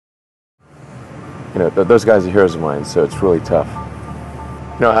Those guys are heroes of mine, so it's really tough.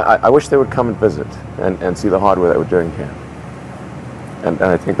 I wish they would come and visit and see the hardware that we're doing here. And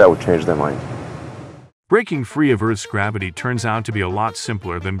I think that would change their mind. Breaking free of Earth's gravity turns out to be a lot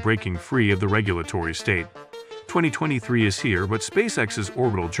simpler than breaking free of the regulatory state. 2023 is here, but SpaceX's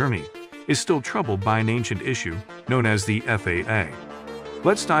orbital journey is still troubled by an ancient issue known as the FAA.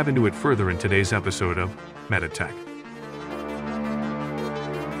 Let's dive into it further in today's episode of MetaTech.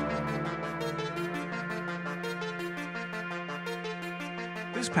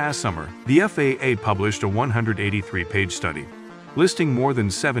 This past summer, the FAA published a 183-page study listing more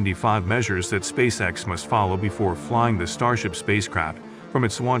than 75 measures that SpaceX must follow before flying the Starship spacecraft from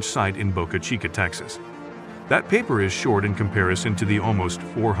its launch site in Boca Chica, Texas. That paper is short in comparison to the almost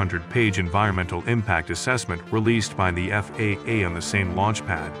 400-page environmental impact assessment released by the FAA on the same launch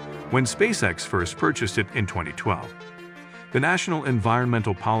pad when SpaceX first purchased it in 2012. The National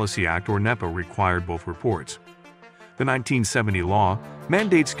Environmental Policy Act, or NEPA, required both reports. The 1970 law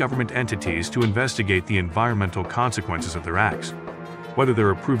mandates government entities to investigate the environmental consequences of their acts, whether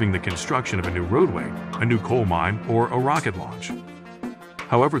they're approving the construction of a new roadway, a new coal mine, or a rocket launch.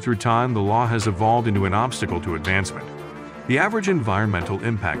 However, through time, the law has evolved into an obstacle to advancement. The average environmental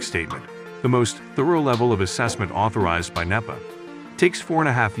impact statement, the most thorough level of assessment authorized by NEPA, takes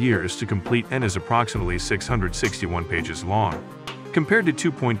 4.5 years to complete and is approximately 661 pages long, compared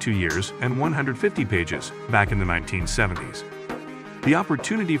to 2.2 years and 150 pages back in the 1970s. The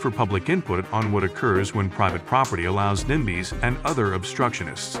opportunity for public input on what occurs when private property allows nimbys and other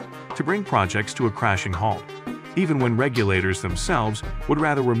obstructionists to bring projects to a crashing halt, even when regulators themselves would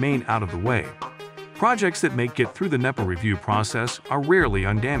rather remain out of the way. Projects that make it through the NEPA review process are rarely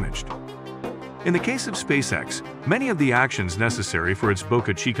undamaged. In the case of SpaceX, many of the actions necessary for its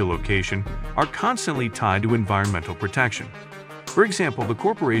Boca Chica location are constantly tied to environmental protection. For example, the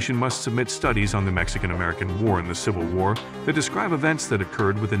corporation must submit studies on the Mexican-American War and the Civil War that describe events that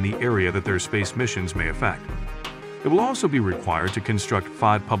occurred within the area that their space missions may affect. It will also be required to construct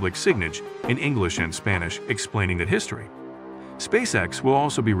 5 public signage in English and Spanish explaining that history. SpaceX will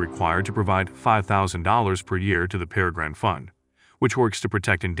also be required to provide $5,000 per year to the Peregrine Fund, which works to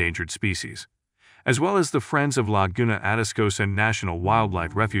protect endangered species, as well as the Friends of Laguna Atascosa National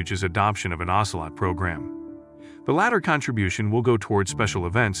Wildlife Refuge's adoption of an ocelot program. The latter contribution will go towards special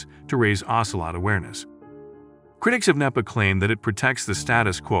events to raise ocelot awareness. Critics of NEPA claim that it protects the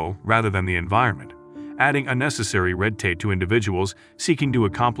status quo rather than the environment, adding unnecessary red tape to individuals seeking to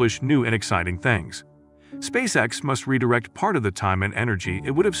accomplish new and exciting things. SpaceX must redirect part of the time and energy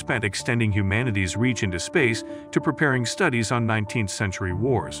it would have spent extending humanity's reach into space to preparing studies on 19th-century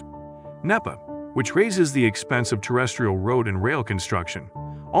wars. NEPA, which raises the expense of terrestrial road and rail construction,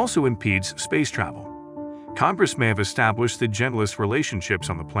 also impedes space travel. Congress may have established the gentlest relationships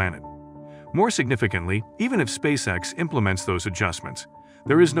on the planet. More significantly, even if SpaceX implements those adjustments,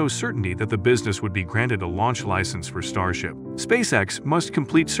 there is no certainty that the business would be granted a launch license for Starship. SpaceX must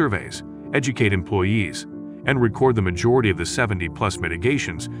complete surveys, educate employees, and record the majority of the 70-plus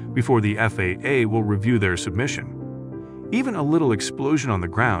mitigations before the FAA will review their submission. Even a little explosion on the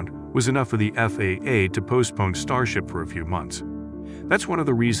ground was enough for the FAA to postpone Starship for a few months. That's one of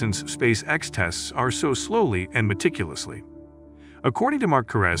the reasons SpaceX tests are so slowly and meticulously. According to Mark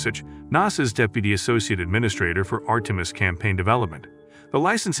Karasich, NASA's Deputy Associate Administrator for Artemis Campaign Development, the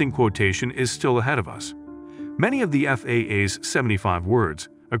licensing quotation is still ahead of us. Many of the FAA's 75 words,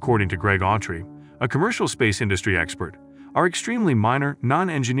 according to Greg Autry, a commercial space industry expert, are extremely minor,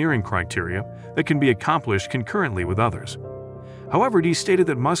 non-engineering criteria that can be accomplished concurrently with others. However, he stated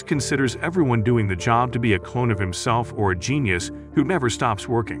that Musk considers everyone doing the job to be a clone of himself or a genius who never stops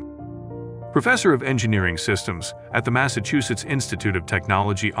working. Professor of Engineering Systems at the Massachusetts Institute of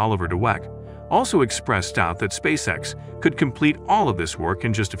Technology Oliver Dweck also expressed doubt that SpaceX could complete all of this work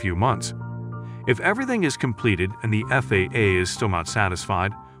in just a few months. If everything is completed and the FAA is still not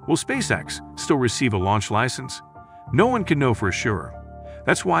satisfied, will SpaceX still receive a launch license? No one can know for sure.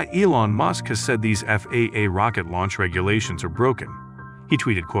 That's why Elon Musk has said these FAA rocket launch regulations are broken. He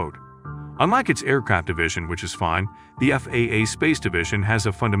tweeted, quote, "Unlike its aircraft division, which is fine, the FAA space division has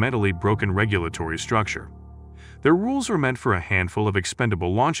a fundamentally broken regulatory structure. Their rules are meant for a handful of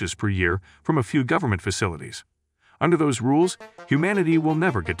expendable launches per year from a few government facilities. Under those rules, humanity will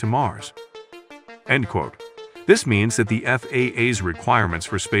never get to Mars." End quote. This means that the FAA's requirements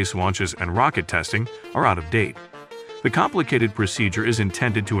for space launches and rocket testing are out of date. The complicated procedure is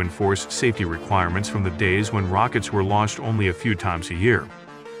intended to enforce safety requirements from the days when rockets were launched only a few times a year,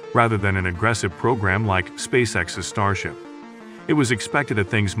 rather than an aggressive program like SpaceX's Starship. It was expected that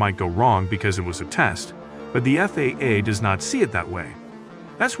things might go wrong because it was a test, but the FAA does not see it that way.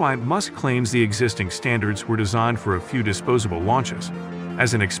 That's why Musk claims the existing standards were designed for a few disposable launches,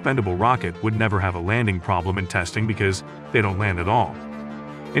 as an expendable rocket would never have a landing problem in testing because they don't land at all.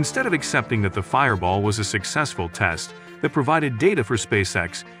 Instead of accepting that the Fireball was a successful test that provided data for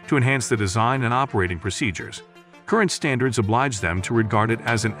SpaceX to enhance the design and operating procedures, current standards oblige them to regard it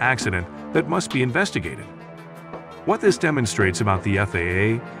as an accident that must be investigated. What this demonstrates about the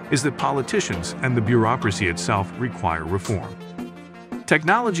FAA is that politicians and the bureaucracy itself require reform.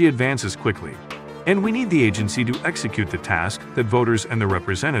 Technology advances quickly, and we need the agency to execute the task that voters and their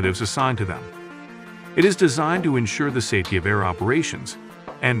representatives assign to them. It is designed to ensure the safety of air operations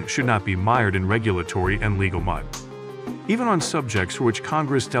and should not be mired in regulatory and legal mud. Even on subjects for which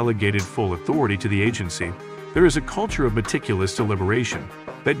Congress delegated full authority to the agency, there is a culture of meticulous deliberation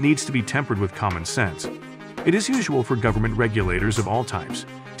that needs to be tempered with common sense. It is usual for government regulators of all types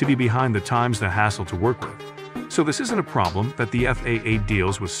to be behind the times and the hassle to work with, so this isn't a problem that the FAA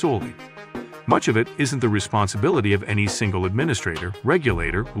deals with solely. Much of it isn't the responsibility of any single administrator,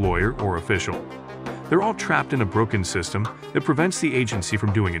 regulator, lawyer, or official. They're all trapped in a broken system that prevents the agency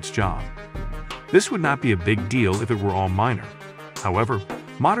from doing its job. This would not be a big deal if it were all minor. However,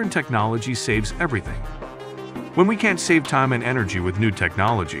 modern technology saves everything. When we can't save time and energy with new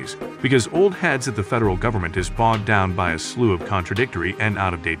technologies because old heads at the federal government is bogged down by a slew of contradictory and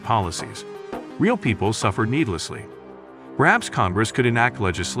out-of-date policies, real people suffer needlessly. Perhaps Congress could enact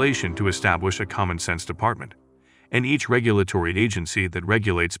legislation to establish a common-sense department, and each regulatory agency that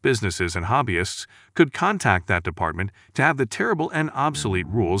regulates businesses and hobbyists could contact that department to have the terrible and obsolete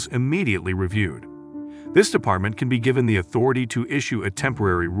rules immediately reviewed. This department can be given the authority to issue a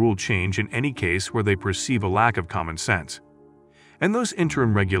temporary rule change in any case where they perceive a lack of common sense. And those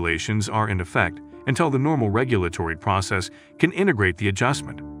interim regulations are in effect until the normal regulatory process can integrate the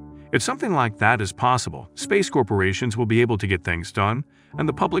adjustment. If something like that is possible, space corporations will be able to get things done, and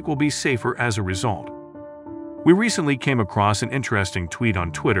the public will be safer as a result. We recently came across an interesting tweet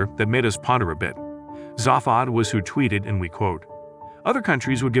on Twitter that made us ponder a bit. Zafad was who tweeted, and we quote, "Other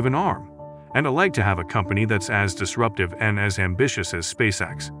countries would give an arm and a leg to have a company that's as disruptive and as ambitious as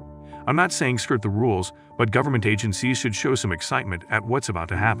SpaceX. I'm not saying skirt the rules, but government agencies should show some excitement at what's about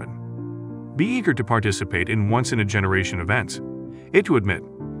to happen. Be eager to participate in once-in-a-generation events." And to admit,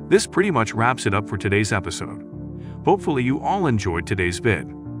 this pretty much wraps it up for today's episode. Hopefully you all enjoyed today's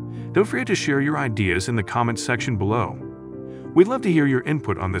vid. Don't forget to share your ideas in the comments section below. We'd love to hear your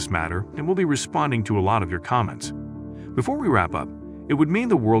input on this matter, and we'll be responding to a lot of your comments. Before we wrap up, it would mean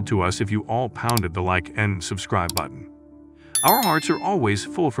the world to us if you all pounded the like and subscribe button. Our hearts are always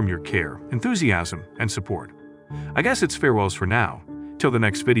full from your care, enthusiasm, and support. I guess it's farewells for now. Till the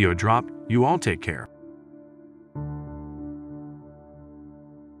next video drop, you all take care.